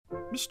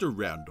Mr.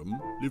 Random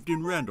lived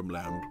in Random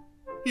Land.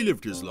 He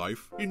lived his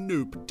life in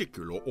no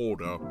particular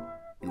order.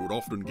 He would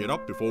often get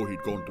up before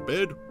he'd gone to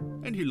bed,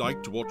 and he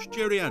liked to watch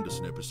Gerry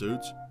Anderson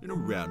episodes in a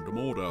random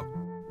order.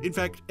 In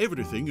fact,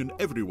 everything and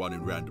everyone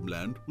in Random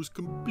Land was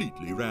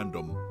completely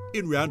random.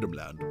 In Random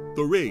Land,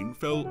 the rain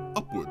fell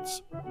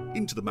upwards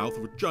into the mouth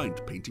of a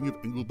giant painting of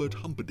Engelbert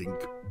Humperdinck.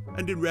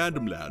 And in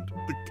Random Land,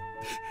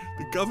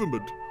 the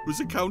government was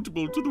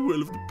accountable to the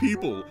will of the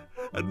people,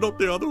 and not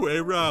the other way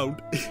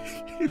around.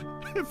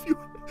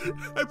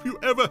 Have you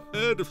ever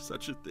heard of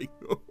such a thing?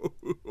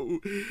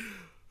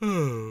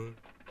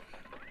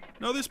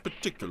 Now, this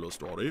particular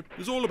story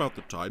is all about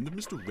the time that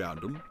Mr.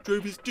 Random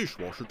drove his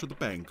dishwasher to the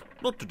bank,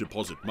 not to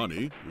deposit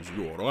money, as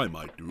you or I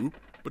might do,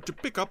 but to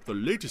pick up the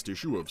latest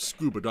issue of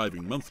Scuba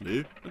Diving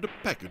Monthly and a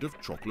packet of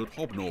chocolate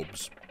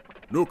hobnobs.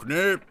 "Look,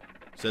 Nay,"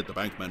 said the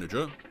bank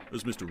manager,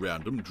 as Mr.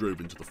 Random drove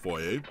into the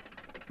foyer,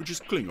 which is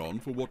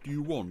Klingon for "what do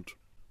you want?"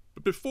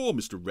 But before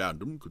Mr.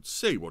 Random could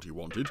say what he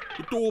wanted,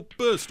 the door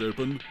burst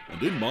open,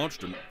 and in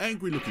marched an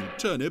angry-looking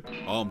turnip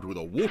armed with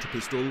a water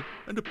pistol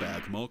and a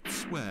bag marked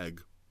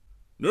swag.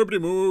 "Nobody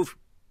move,"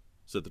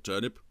 said the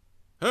turnip.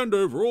 "Hand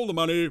over all the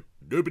money.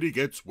 Nobody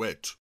gets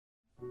wet."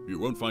 "You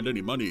won't find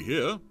any money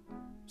here,"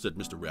 said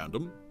Mr.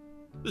 Random.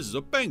 "This is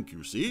a bank,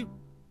 you see.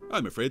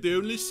 I'm afraid they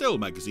only sell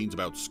magazines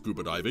about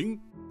scuba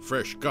diving,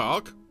 fresh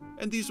gark,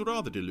 and these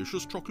rather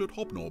delicious chocolate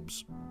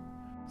hobnobs."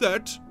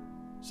 "That,"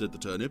 said the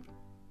turnip,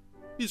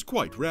 "is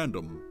quite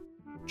random."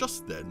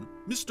 Just then,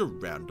 Mr.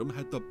 Random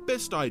had the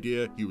best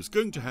idea he was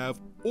going to have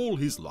all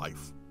his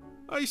life.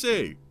 "I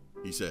say,"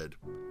 he said,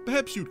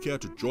 "perhaps you'd care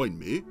to join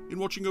me in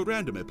watching a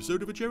random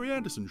episode of a Gerry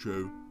Anderson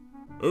show."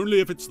 "Only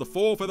if it's the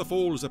Four Feather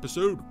Falls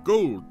episode,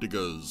 Gold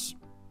Diggers,"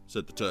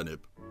 said the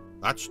turnip.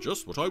 "That's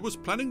just what I was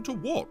planning to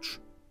watch,"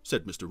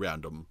 said Mr.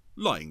 Random,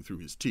 lying through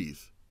his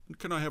teeth. "And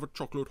can I have a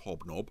chocolate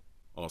hobnob?"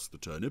 asked the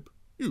turnip.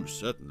 "You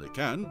certainly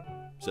can,"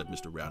 said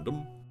Mr.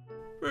 Random.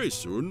 Very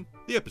soon,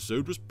 the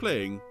episode was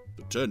playing.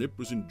 The turnip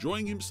was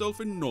enjoying himself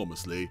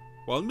enormously,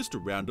 while Mr.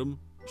 Random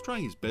was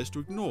trying his best to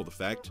ignore the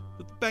fact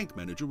that the bank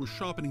manager was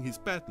sharpening his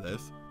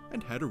batleth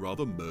and had a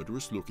rather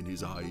murderous look in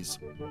his eyes.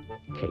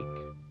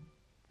 Cake.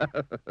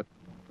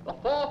 The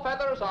four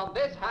feathers on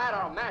this hat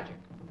are magic.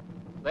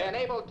 They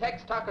enable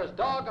Tex Tucker's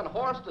dog and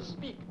horse to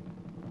speak,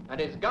 and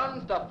his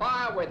guns to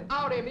fire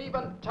without him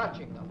even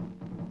touching them.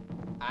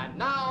 And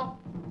now,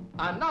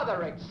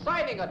 another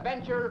exciting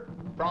adventure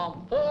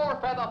from Four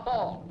Feather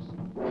Falls.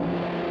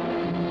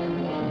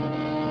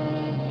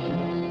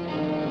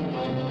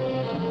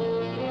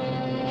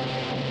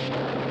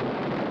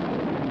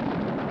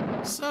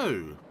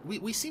 So,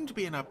 we seem to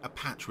be in a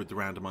patch with the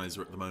randomizer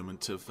at the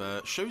moment of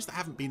shows that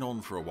haven't been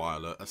on for a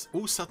while are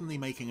all suddenly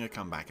making a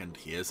comeback, and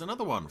here's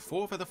another one,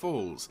 Four Feather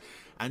Falls.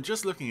 And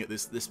just looking at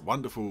this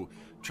wonderful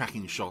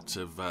tracking shot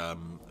of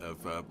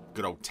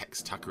good old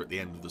Tex Tucker at the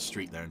end of the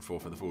street there in Four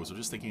Feather Falls, I'm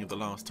just thinking of the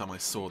last time I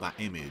saw that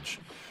image,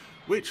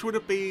 which would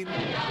have been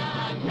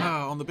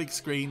on the big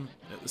screen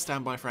at the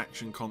Standby for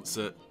Action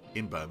concert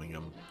in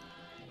Birmingham.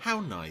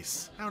 How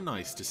nice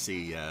to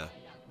see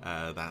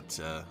that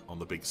on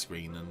the big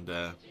screen.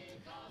 And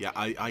yeah,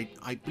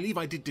 I believe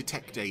I did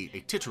detect a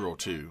titter or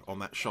two on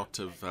that shot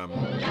of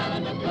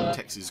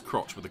Tex's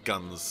crotch where the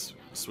guns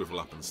swivel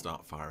up and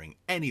start firing.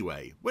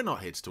 Anyway, we're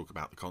not here to talk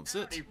about the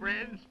concert. Hey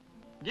friends,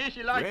 guess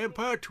you like...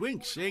 Grandpa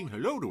Twink saying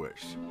hello to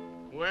us.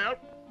 Well,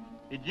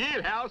 the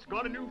jailhouse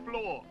got a new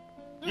floor.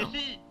 You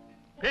see,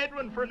 Pedro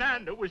and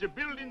Fernando was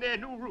building their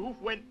new roof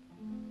when...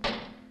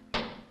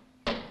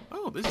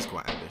 Oh, this is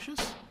quite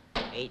ambitious.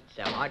 It's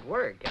hard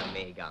work,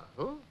 amigo.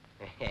 Huh?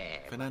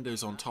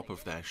 Fernando's on top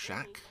of their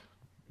shack,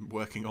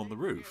 working on the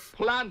roof.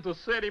 Plan to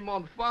set him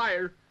on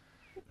fire.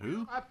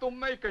 Who? I have to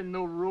make a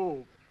new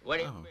roof. What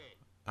it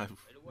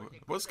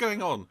What's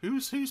going on?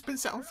 Who's been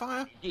set on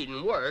fire?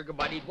 didn't work,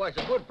 but it was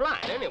a good plan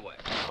anyway.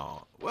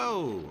 Oh,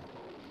 whoa.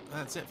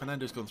 That's it,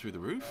 Fernando's gone through the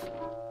roof.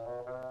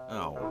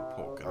 Oh,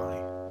 poor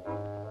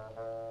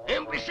guy.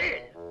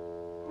 Imbecile!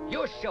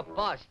 You're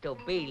supposed to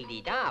build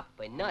it up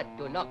and not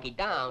to knock it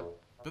down.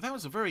 But that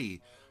was a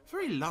very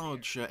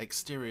large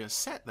exterior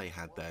set they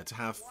had there to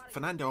have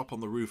Fernando up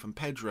on the roof and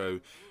Pedro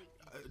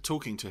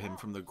talking to him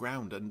from the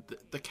ground, and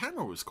the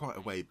camera was quite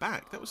a way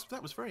back. That was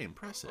very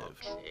impressive.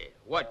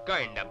 What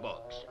kind of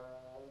box?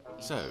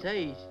 So, It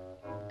says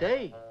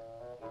dead.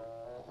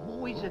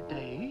 Who is a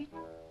dead?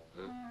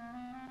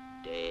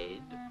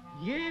 Dead?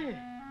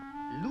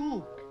 Yeah,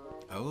 look.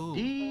 oh,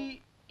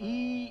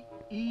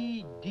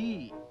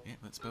 D-E-E-D. yeah,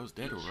 that spells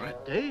dead, all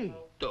right. Dead.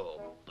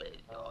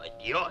 Stupid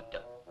idiot.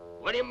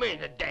 What do you mean,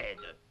 the dead?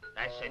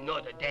 That's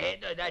not a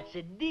dead, that's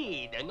a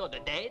deed, not a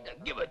dead.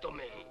 Give it to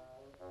me.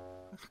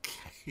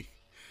 Okay.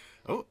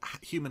 Oh,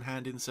 human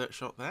hand insert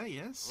shot there,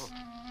 yes.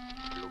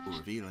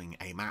 Revealing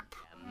a map.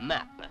 A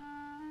map.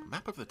 A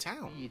map of the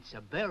town. It's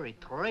a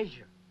buried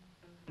treasure.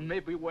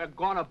 Maybe we're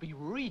gonna be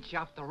rich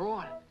after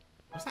all.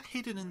 Was that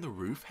hidden in the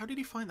roof? How did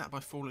he find that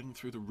by falling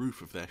through the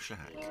roof of their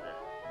shack?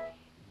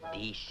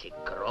 This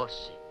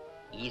cross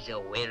is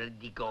where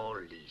the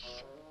gold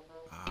is.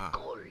 The Ah,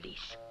 gold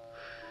is.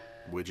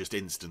 we're just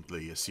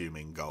instantly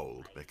assuming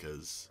gold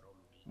because,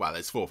 well,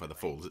 it's Four Feather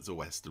Falls. It's a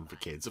western for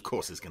kids. Of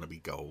course, it's going to be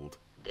gold.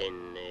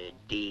 Then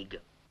dig.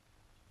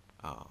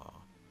 Ah.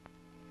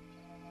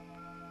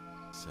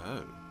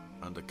 So,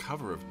 under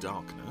cover of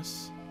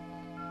darkness.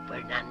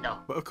 Fernando.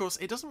 But of course,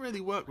 it doesn't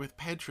really work with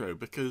Pedro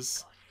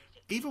because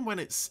even when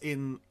it's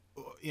in,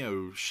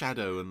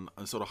 shadow and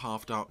sort of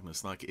half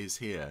darkness like it is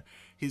here,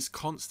 his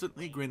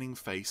constantly grinning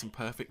face and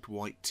perfect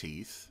white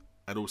teeth,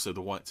 and also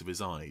the whites of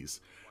his eyes,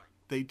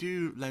 they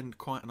do lend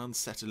quite an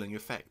unsettling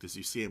effect as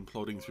you see him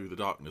plodding through the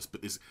darkness.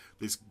 But this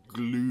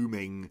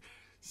glooming,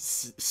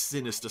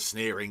 sinister,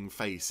 sneering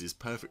face is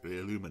perfectly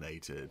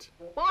illuminated.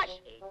 Boss,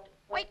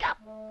 wake up.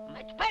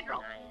 It's Pedro.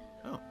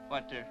 Oh.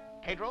 What,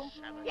 Pedro?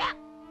 Yeah.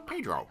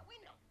 Pedro?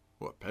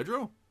 What,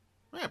 Pedro?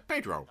 Yeah,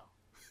 Pedro.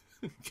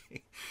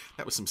 Okay.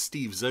 That was some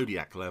Steve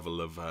Zodiac level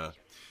of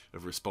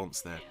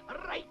response there.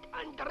 Right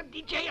under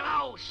the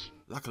jailhouse.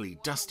 Luckily,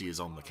 Dusty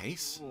is on the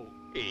case.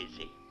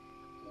 Easy.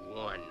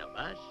 One of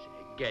us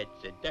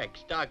gets a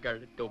tax talker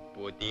to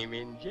put him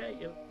in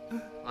jail.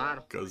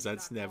 Because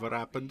that's never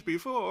happened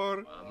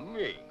before.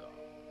 Amigo.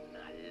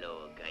 Now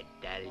look, I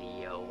tell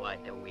you what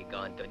we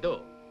going to do.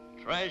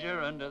 Treasure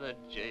under the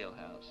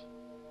jailhouse.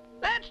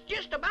 That's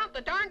just about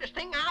the darndest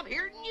thing I've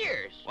heard in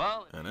years.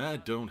 Well, And I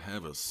don't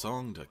have a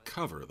song to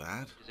cover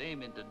that. he's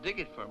aiming to dig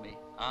it for me.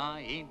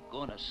 I ain't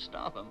gonna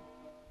stop him.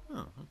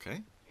 Oh,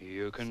 okay.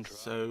 You can try.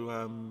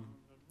 So,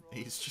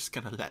 he's just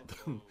going to let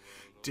them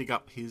dig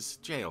up his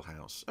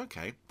jailhouse.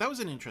 Okay. That was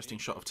an interesting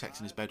shot of Tex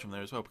in his bedroom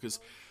there as well, because,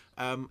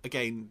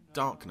 again,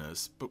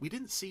 darkness, but we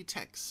didn't see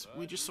Tex.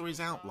 We just saw his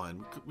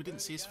outline. We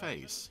didn't see his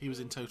face. He was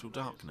in total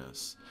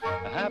darkness.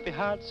 Happy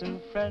hearts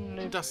and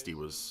friendly Dusty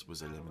was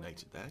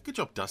eliminated there. Good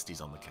job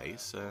Dusty's on the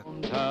case.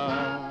 town.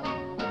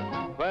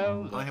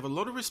 Well, I have a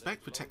lot of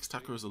respect for Tex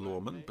Tucker as a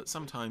lawman, but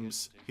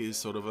sometimes his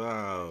sort of,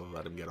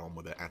 let him get on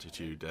with it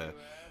attitude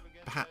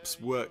perhaps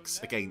works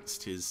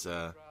against his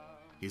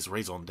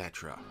raison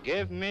d'etre.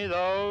 give me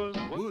those.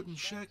 Wooden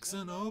shacks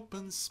and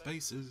open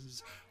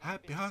spaces,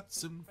 happy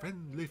hearts and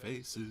friendly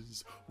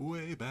faces,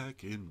 way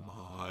back in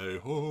my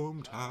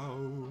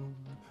hometown.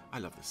 I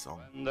love this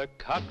song. The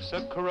cocks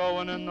are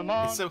crowing in the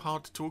morning. It's so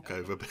hard to talk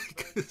over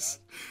because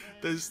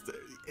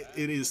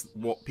it is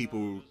what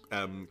people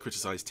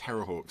criticise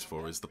Terrorhawks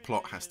for, is the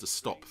plot has to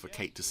stop for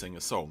Kate to sing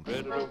a song.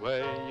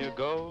 Away you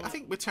go. I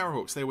think with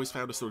Terrorhawks they always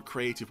found a sort of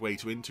creative way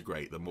to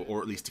integrate them,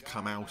 or at least to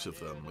come out of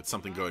them with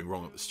something going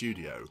wrong at the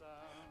studio.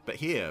 But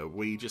here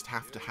we just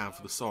have to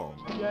have the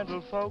song.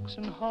 Gentle folks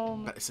and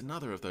home. But it's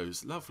another of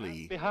those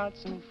lovely Happy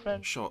hearts and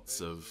friends.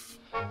 shots of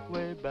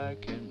Way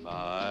back in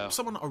my.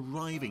 someone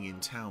arriving in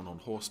town on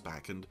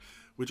horseback, and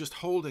we're just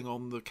holding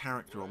on the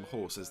character on the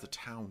horse as the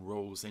town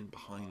rolls in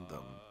behind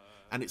them.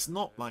 And it's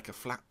not like a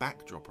flat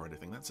backdrop or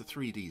anything, that's a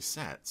 3D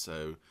set,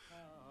 so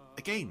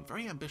again,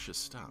 very ambitious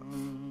stuff.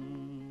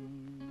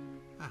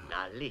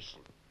 Now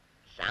listen.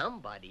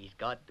 Somebody's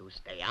got to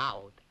stay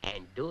out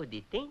and do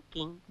the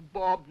thinking.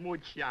 Bob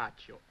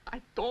muchacho,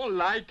 I don't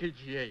like a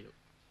jail.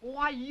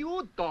 Why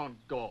you don't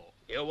go?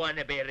 You want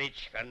to be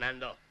rich,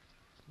 Fernando?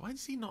 Why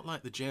does he not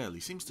like the jail? He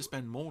seems to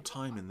spend more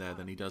time in there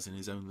than he does in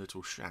his own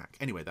little shack.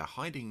 Anyway, they're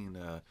hiding in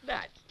a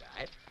That's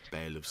right.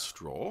 bale of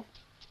straw,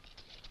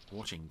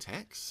 watching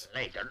Tex.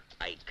 Later,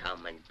 I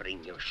come and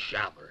bring you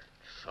shovel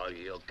so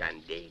you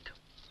can dig.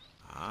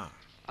 Ah,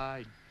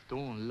 I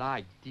don't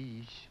like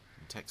this.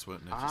 and Tex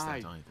won't notice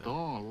that either.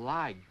 don't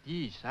like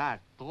this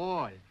at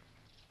all.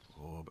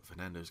 Oh, but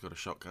Fernando's got a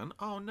shotgun.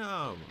 Oh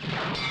no!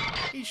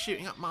 He's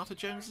shooting up Martha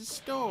Jones's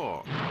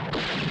store!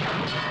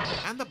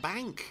 And the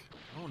bank!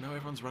 Oh no,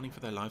 everyone's running for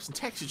their lives, and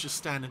Tex is just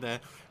standing there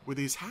with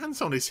his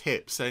hands on his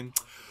hips saying,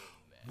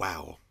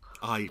 wow,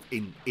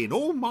 in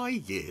all my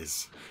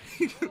years,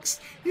 he looks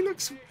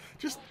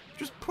just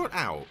put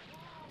out.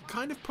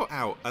 Kind of put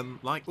out, and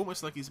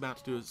almost like he's about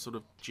to do a sort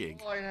of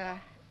jig.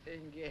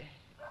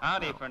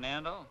 Howdy,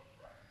 Fernando.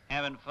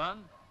 Having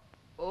fun?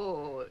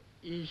 Oh,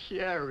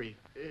 Sheriff.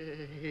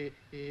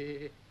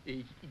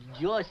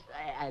 Just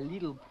a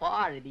little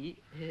party.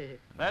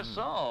 That's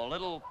all.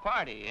 Little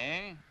party,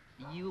 eh?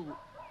 You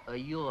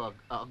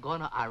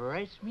gonna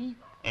arrest me?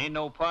 Ain't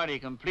no party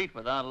complete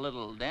without a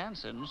little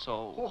dancing,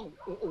 so...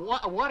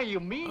 What do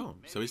you mean? Oh,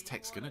 so is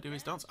Tex going to do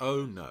his dance?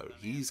 Oh no,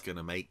 he's going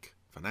to make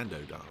Fernando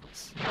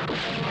dance.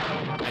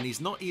 And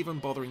he's not even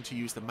bothering to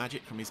use the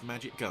magic from his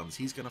magic guns.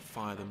 He's going to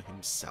fire them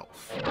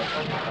himself.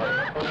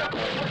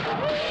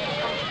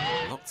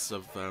 Lots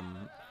of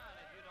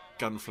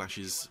gun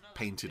flashes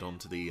painted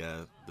onto the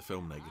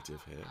film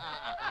negative here.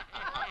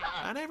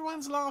 And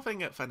everyone's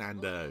laughing at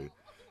Fernando.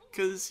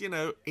 Because,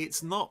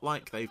 it's not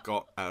like they've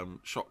got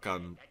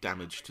shotgun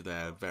damage to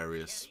their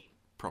various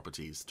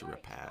properties to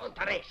repair.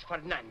 Tres,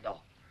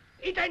 Fernando.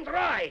 Eat and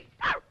dry.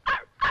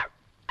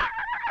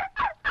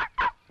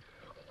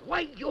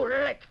 Why you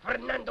let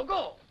Fernando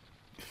go?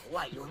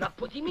 Why you not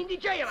put him in the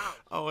jailhouse?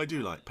 Oh, I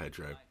do like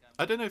Pedro.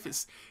 I don't know if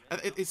it's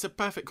a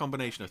perfect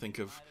combination, I think,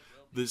 of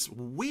this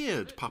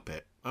weird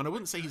puppet, and I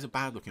wouldn't say he's a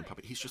bad-looking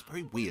puppet, he's just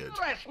very weird,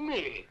 Trust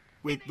me.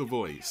 with the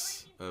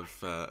voice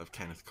of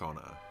Kenneth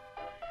Connor.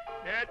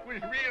 That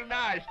was real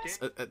nice, Tex.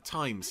 At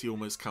times, he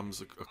almost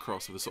comes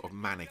across with a sort of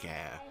manic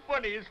air.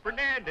 Funny is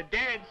Fernando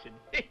dancing.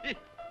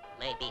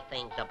 Maybe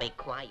things will be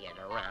quiet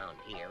around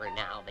here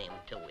now them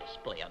two is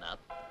split up.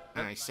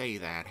 I say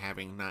that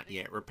having not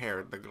yet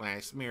repaired the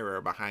glass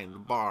mirror behind the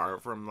bar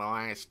from the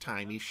last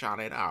time he shot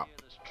it up.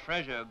 There's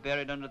treasure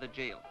buried under the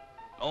jail.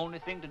 Only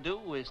thing to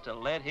do is to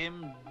let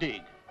him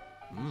dig.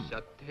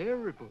 So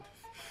terrible.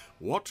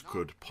 What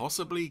could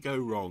possibly go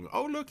wrong?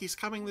 Oh, look, he's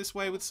coming this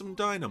way with some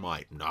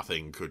dynamite.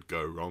 Nothing could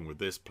go wrong with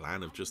this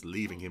plan of just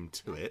leaving him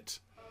to it.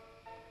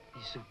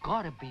 It's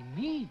gotta be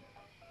me.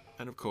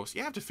 And of course,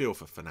 you have to feel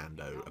for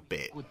Fernando a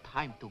bit. Good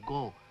time to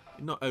go.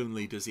 Not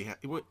only does he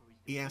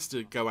has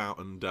to go out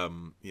and,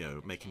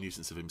 make a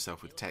nuisance of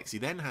himself with Tex, he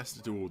then has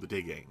to do all the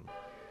digging.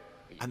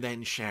 And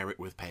then share it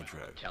with Pedro.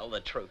 Tell the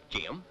truth,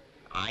 Jim.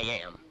 I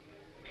am.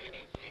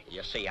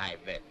 You see, I've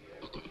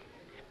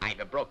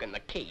broken the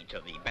key to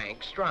the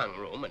bank strong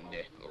room, and,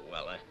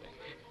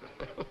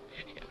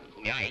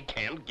 I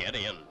can't get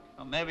in.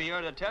 Well, maybe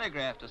you're to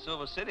telegraph to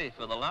Silver City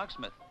for the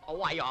locksmith.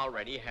 Oh, I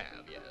already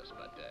have, yes,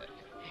 but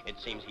it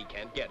seems he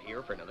can't get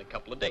here for another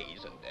couple of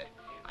days, and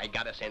I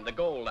gotta send the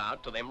gold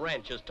out to them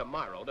ranches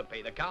tomorrow to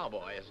pay the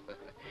cowboys.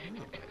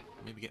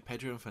 Maybe get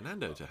Pedro and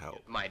Fernando to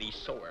help. Mighty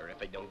sore if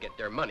they don't get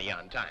their money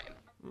on time.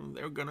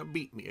 They're gonna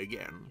beat me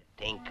again.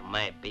 Think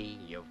maybe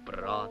you've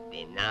brought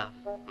enough?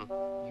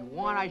 You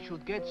want I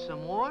should get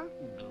some more?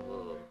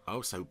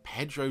 Oh, so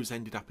Pedro's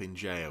ended up in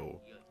jail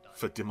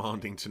for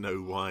demanding to know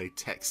why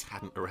Tex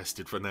hadn't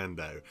arrested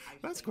Fernando.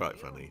 That's quite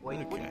funny.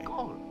 Okay.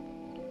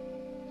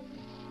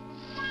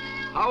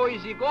 How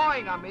is he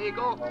going,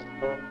 amigo?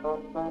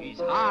 It's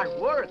hard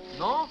work,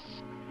 no?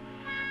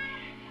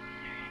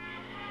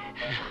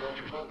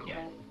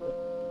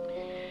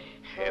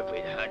 If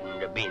it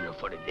hadn't been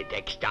for the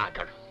Tex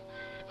Tucker,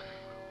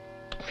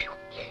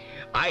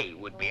 I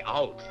would be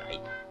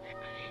outside.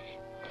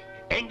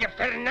 And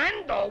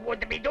Fernando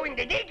would be doing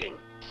the digging.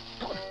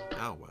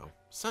 Oh well,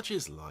 such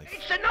is life.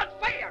 It's not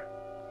fair.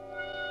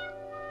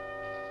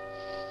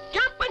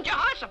 Jumping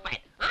Jehoshaphat.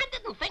 I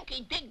didn't think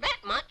he'd dig that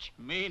much.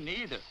 Me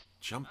neither.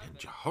 Jumping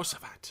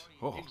Jehoshaphat.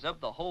 Oh, Digs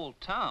up the whole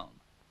town.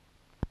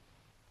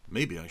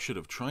 maybe I should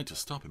have tried to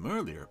stop him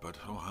earlier, but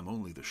I'm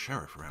only the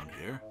sheriff around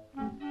here.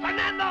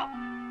 Fernando!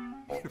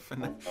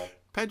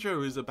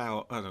 Pedro is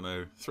about,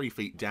 3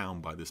 feet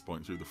down by this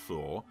point through the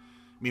floor.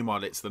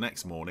 Meanwhile, it's the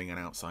next morning, and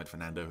outside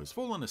Fernando has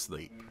fallen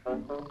asleep.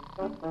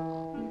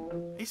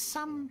 It's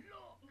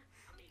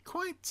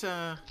quite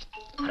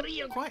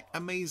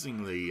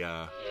amazingly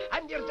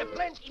And there's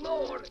plenty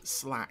more.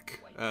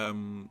 slack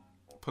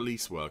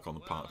police work on the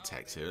part of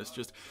Tex here. It's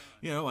just,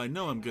 I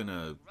know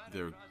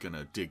they're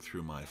gonna dig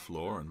through my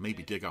floor and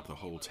maybe dig up the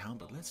whole town,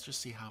 but let's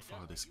just see how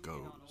far this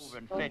goes. Over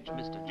and fetch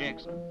Mr.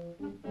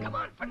 Jackson. Come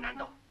on,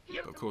 Fernando.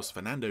 Here. Of course,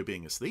 Fernando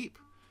being asleep,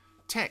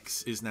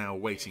 Tex is now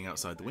waiting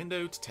outside the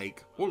window to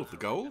take all of the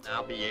gold.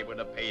 I'll be able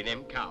to pay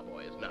them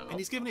cowboys now. And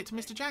he's giving it to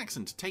Mr.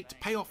 Jackson to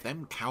pay off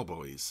them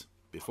cowboys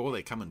before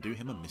they come and do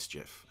him a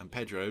mischief. And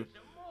Pedro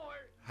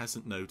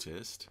hasn't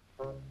noticed.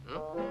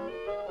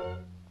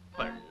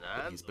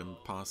 He's been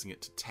passing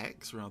it to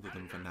Tex rather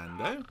than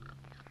Fernando.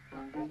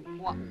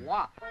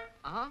 What?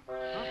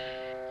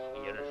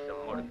 Here's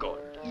some more gold.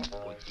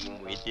 Put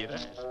him with the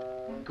rest.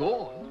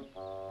 Gold?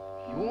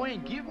 You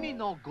ain't give me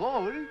no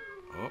gold.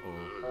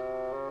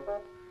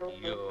 Uh-oh.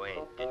 You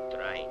ain't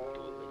trying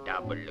to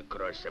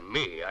double-cross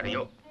me, are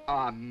you?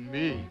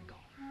 Amigo,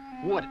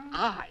 would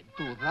I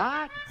do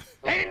that?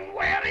 Then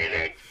where is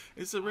it?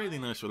 It's a really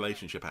nice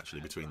relationship,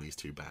 actually, between these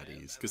two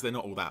baddies, because they're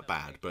not all that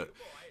bad, but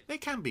they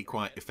can be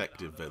quite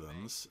effective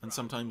villains, and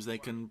sometimes they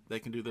can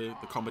do the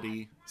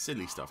comedy,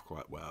 silly stuff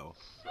quite well.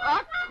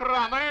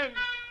 Sacramento!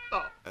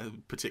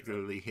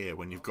 Particularly here,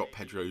 when you've got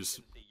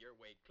Pedro's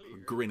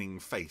grinning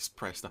face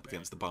pressed up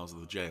against the bars of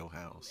the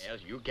jailhouse.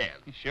 Yes, you can.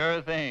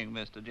 Sure thing,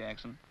 Mr.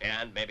 Jackson.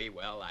 And maybe,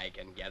 I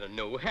can get a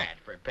new hat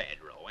for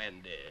Pedro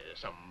and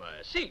some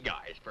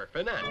cigars for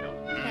Fernando.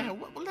 Yeah,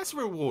 well, let's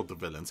reward the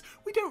villains.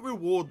 We don't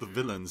reward the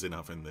villains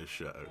enough in this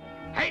show.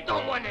 I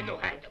don't want a new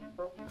hat.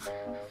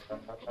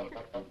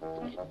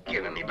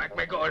 Give me back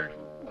my gold.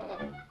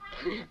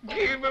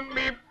 Give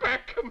me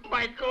back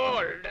my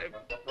gold.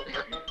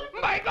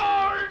 My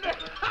gold!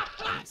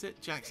 That's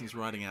it. Jackson's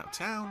riding out of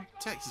town.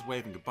 Tex is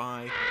waving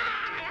goodbye.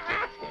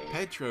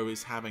 Pedro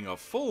is having a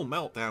full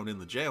meltdown in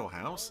the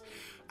jailhouse.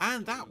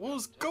 And that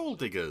was Gold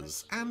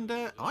Diggers. And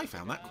I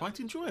found that quite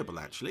enjoyable,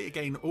 actually.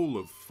 Again, all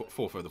of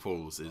Four Feather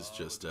Falls is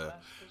just a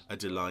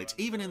delight.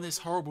 Even in this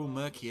horrible,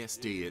 murky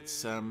SD,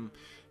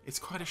 it's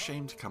quite a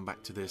shame to come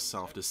back to this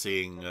after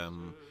seeing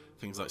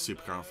things like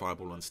Supercar and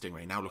Fireball and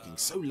Stingray now looking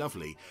so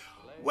lovely.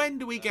 When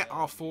do we get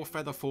our Four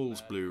Feather Falls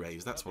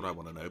Blu-rays? That's what I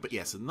want to know. But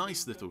yes, a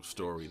nice little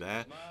story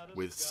there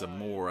with some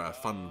more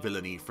fun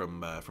villainy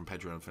from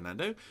Pedro and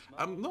Fernando.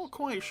 I'm not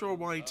quite sure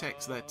why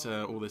Tex let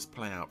all this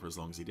play out for as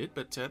long as he did,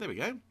 but there we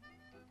go.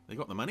 They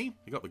got the money,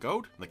 they got the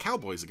gold, and the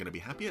cowboys are going to be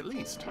happy at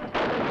least.